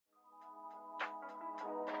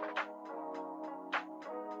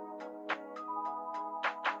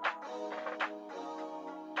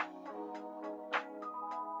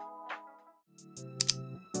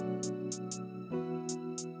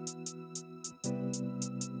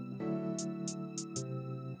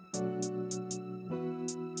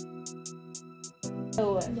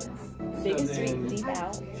So big and straight, deep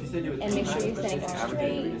out, and make sure you're sitting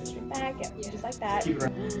straight back, just like that.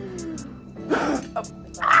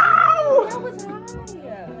 Ow! That was high.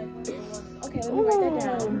 Okay, let me write that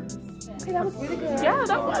down. Okay, that was really good. Yeah,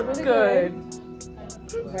 that was really good.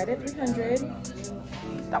 Right at 300.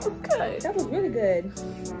 That was good. That was really good.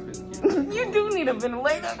 You do need a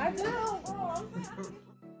ventilator. I do.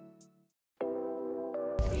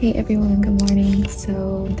 Hey everyone, good morning.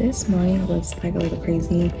 So this morning was like a little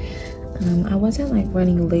crazy. I wasn't like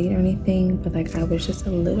running late or anything, but like I was just a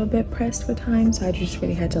little bit pressed for time, so I just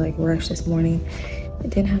really had to like rush this morning. I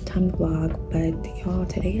didn't have time to vlog, but y'all,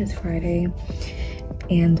 today is Friday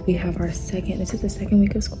and we have our this is the second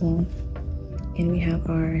week of school, and we have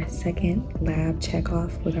our second lab check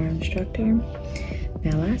off with our instructor.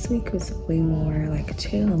 Now last week was way more like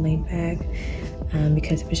chill and laid back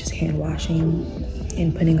because it was just hand washing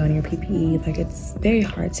and putting on your PPE. Like, it's very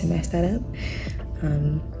hard to mess that up.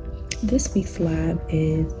 This week's lab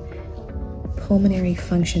is pulmonary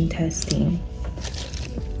function testing.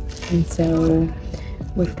 And so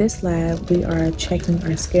with this lab, we are checking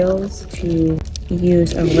our skills to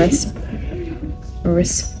use a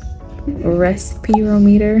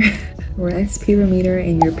respirometer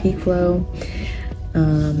in your peak flow,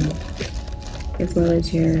 as well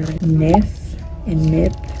as your NIF and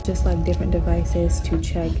NIP, just like different devices to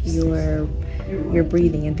check your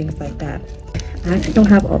breathing and things like that. I actually don't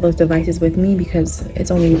have all those devices with me because it's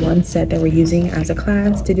only one set that we're using as a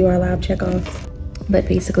class to do our lab checkoffs. But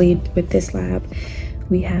basically with this lab,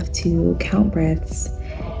 we have to count breaths,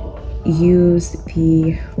 use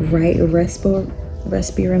the right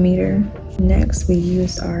respirometer. Next, we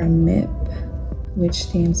use our MIP, which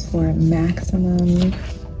stands for maximum,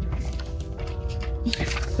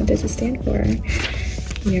 what does it stand for?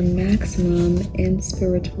 Your maximum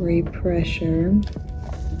inspiratory pressure,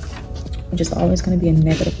 which is always going to be a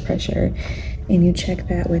negative pressure, and you check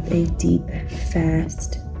that with a deep,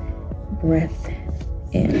 fast breath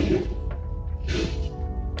in.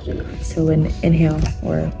 So an inhale,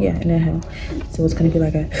 an inhale. So it's going to be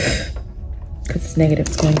like a, because it's negative,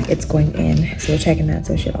 it's going in. So we're checking that.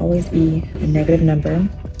 So it should always be a negative number.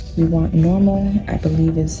 We want normal, I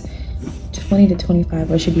believe, is 20 to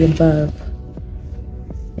 25, or it should be above.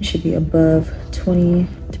 It should be above 20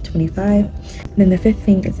 to 25. And then the fifth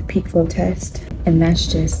thing is a peak flow test, and that's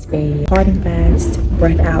just a hard and fast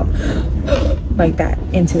breath out like that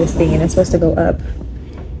into this thing, and it's supposed to go up,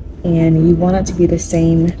 and you want it to be the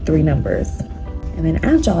same 3 numbers. And then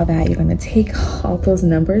after all that, you're going to take all those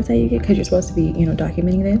numbers that you get, because you're supposed to be,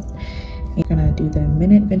 documenting this. You're going to do the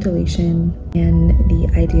minute ventilation and the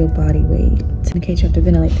ideal body weight in case you have to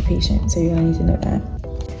ventilate the patient, so you're going to need to know that.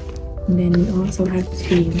 And then we also have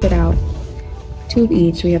to put out 2 of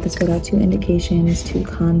each. We have to spit out 2 indications, 2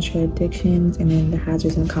 contradictions, and then the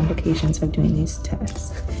hazards and complications of doing these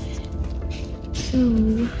tests. So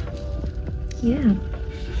yeah,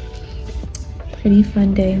 pretty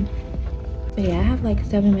fun day. But yeah, I have like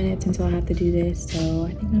 7 minutes until I have to do this, so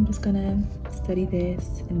I think I'm just gonna study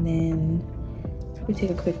this and then probably take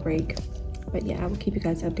a quick break. But yeah, I will keep you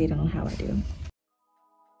guys updated on how I do.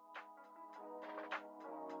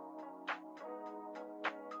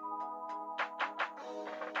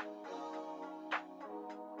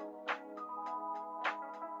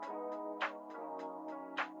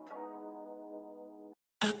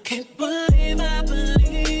 I can't believe I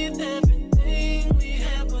believed everything we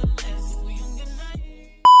had was less.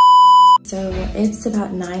 So it's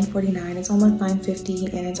about 9:49, it's almost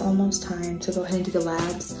 9:50, and it's almost time to go ahead and do the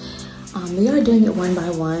labs. We are doing it one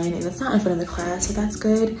by one, and it's not in front of the class, so that's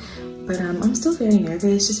good. But I'm still very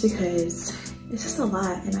nervous just because it's just a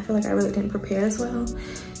lot, and I feel like I really didn't prepare as well.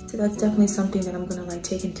 So that's definitely something that I'm gonna like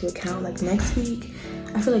take into account. Like next week,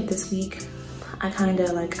 I feel like this week, I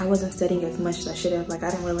wasn't studying as much as I should have. Like, I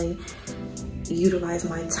didn't really utilize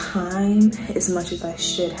my time as much as I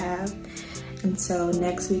should have. And so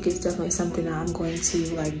next week is definitely something that I'm going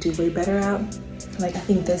to like do way better at. Like, I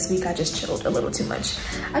think this week I just chilled a little too much.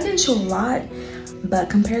 I didn't chill a lot, but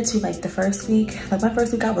compared to like the first week, like my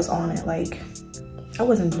first week I was on it. Like, I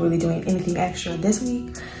wasn't really doing anything extra. This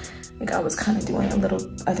week, like I was kind of doing little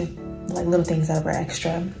things that were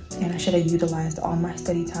extra, and I should have utilized all my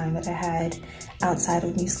study time that I had outside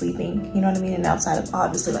of me sleeping, you know what I mean? And outside of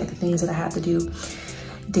obviously like the things that I have to do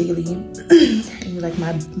daily and like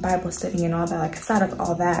my Bible studying and all that. Like, aside of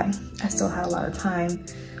all that, I still had a lot of time,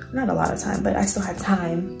 not a lot of time, but I still had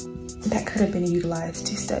time that could have been utilized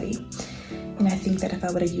to study. And I think that if I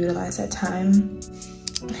would have utilized that time,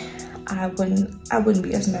 I wouldn't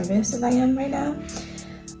be as nervous as I am right now.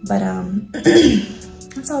 But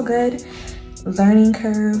it's all good. learning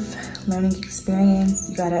curve, learning experience.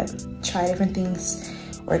 You gotta try different things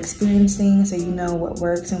or experience things so you know what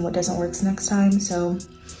works and what doesn't work next time. So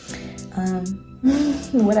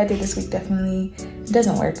what I did this week definitely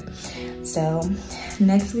doesn't work. So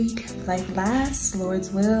next week, like last,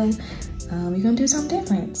 Lord's will, we're gonna do something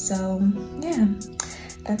different. So yeah,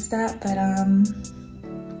 that's that. But I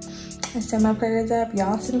send my prayers up.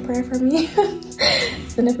 Y'all send a prayer for me.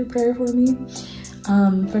 Send up a prayer for me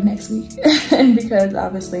for next week. And because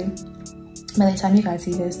obviously by the time you guys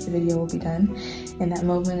see this, the video will be done, and that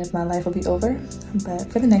moment of my life will be over.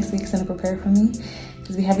 But for the next week, send up a prayer for me,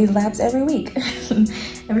 because we have these labs every week,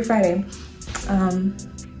 every Friday.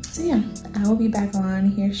 So yeah, I will be back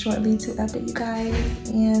on here shortly to update you guys,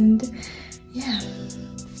 and yeah.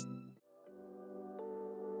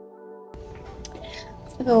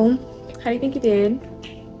 So, how do you think you did?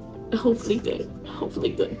 Hopefully good. Hopefully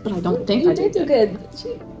good. But I don't think I did good.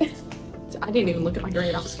 I didn't even look at my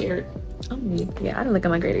grade. I was scared. Yeah, I didn't look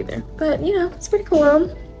at my grade either. But you know, it's pretty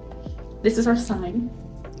cool. This is our sign.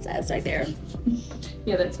 That's right there.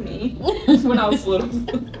 Yeah, that's me. When I was little.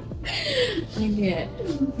 Yeah.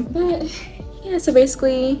 But yeah, so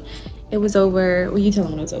basically it was over. Well, you tell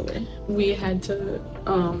them when it was over. We had to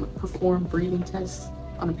perform breathing tests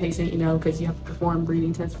on a patient, you know, because you have to perform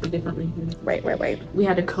breathing tests for different reasons. Right. We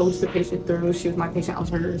had to coach the patient through. She was my patient, I was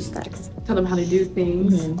hers. Tell them how to do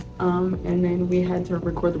things. And then we had to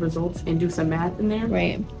record the results and do some math in there.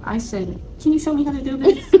 Right. I said, can you show me how to do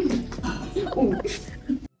this?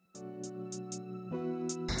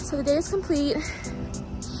 So the day is complete.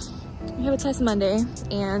 We have a test Monday,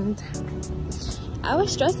 and I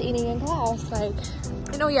was stress eating in class. Like,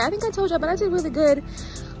 you know, yeah, I think I told y'all, but I did really good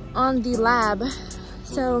on the lab.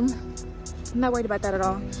 So I'm not worried about that at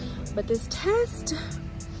all. But this test,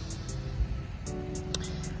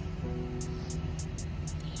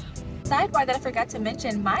 sidebar that I forgot to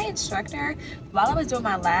mention, my instructor, while I was doing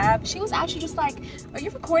my lab, she was actually just like, are you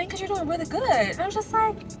recording? Because you're doing really good. And I was just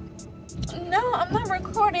like, no, I'm not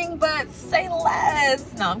recording, but say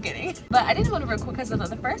less. No, I'm kidding. But I didn't want to record because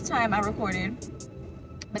the first time I recorded,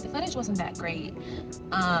 but the footage wasn't that great.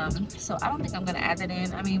 So I don't think I'm gonna add that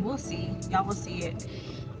in. I mean, we'll see. Y'all will see it.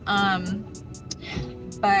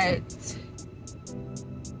 But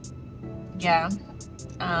yeah.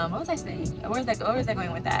 What was I saying? Where was I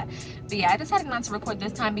going with that? But yeah, I decided not to record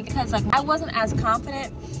this time because like I wasn't as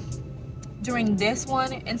confident during this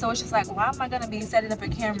one, and so it's just like, why am I gonna be setting up a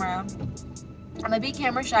camera? I'm gonna be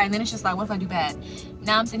camera shy, and then it's just like, what if I do bad?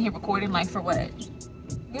 Now I'm sitting here recording, like, for what?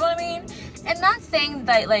 You know what I mean? And not saying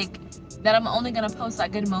that like that I'm only gonna post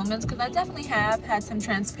like good moments, because I definitely have had some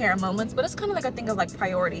transparent moments, but it's kind of like a thing of like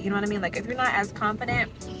priority. You know what I mean? Like if you're not as confident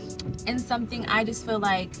in something, I just feel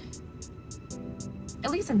like, at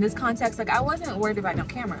least in this context, like I wasn't worried about no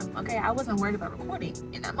camera, okay? I wasn't worried about recording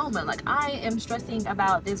in that moment. Like I am stressing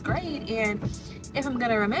about this grade and if I'm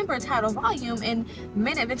gonna remember tidal volume and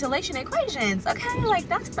minute ventilation equations, okay? Like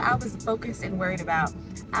that's what I was focused and worried about.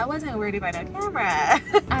 I wasn't worried about no camera.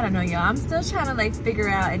 I don't know, y'all. I'm still trying to like figure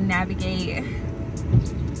out and navigate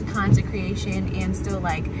content creation and still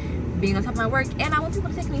like being on top of my work, and I want people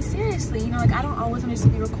to take me seriously, you know? Like I don't always want to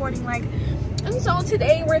just be recording like, and so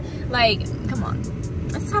today we're like, come on,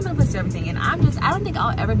 it's time to place everything. And I don't think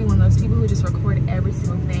I'll ever be one of those people who just record every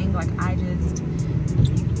single thing. Like I don't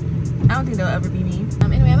think they'll ever be me.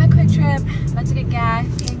 Anyway, I'm at Quick Trip, about to get gas,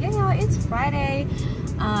 and yeah, y'all, it's Friday.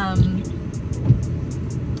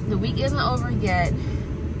 The week isn't over yet.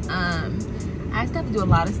 I still have to do a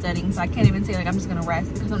lot of studying, so I can't even say like I'm just gonna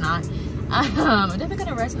rest, because I'm not. I'm definitely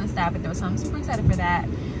gonna rest on the Sabbath though, so I'm super excited for that.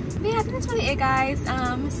 But yeah, I think that's really it, guys.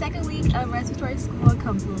 Second week of respiratory school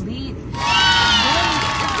complete.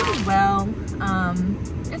 It's going well.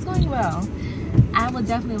 It's going well. I will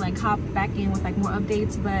definitely like hop back in with like more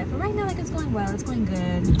updates, but for right now, like it's going well. It's going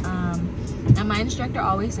good. And my instructor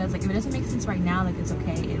always says like if it doesn't make sense right now, like it's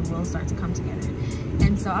okay. It will start to come together.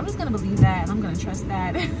 And so I'm just gonna believe that, and I'm gonna trust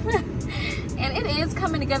that. And it is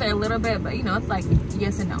coming together a little bit, but you know, it's like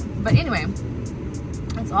yes and no. But anyway,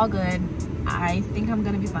 it's all good. I think I'm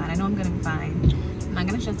gonna be fine. I know I'm gonna be fine. I'm not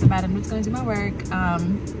gonna stress about it. I'm just gonna do my work.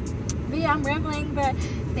 But yeah, I'm rambling, but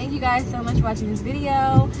thank you guys so much for watching this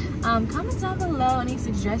video. Comment down below any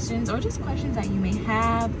suggestions or just questions that you may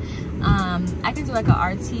have. I can do like a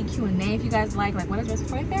RT Q&A if you guys like what is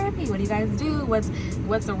respiratory therapy? What do you guys do?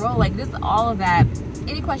 What's the role? Like just all of that.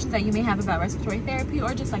 Any questions that you may have about respiratory therapy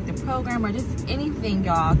or just like the program or just anything,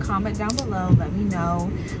 y'all, comment down below. Let me know.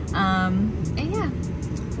 And yeah,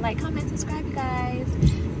 like, comment, subscribe, you guys.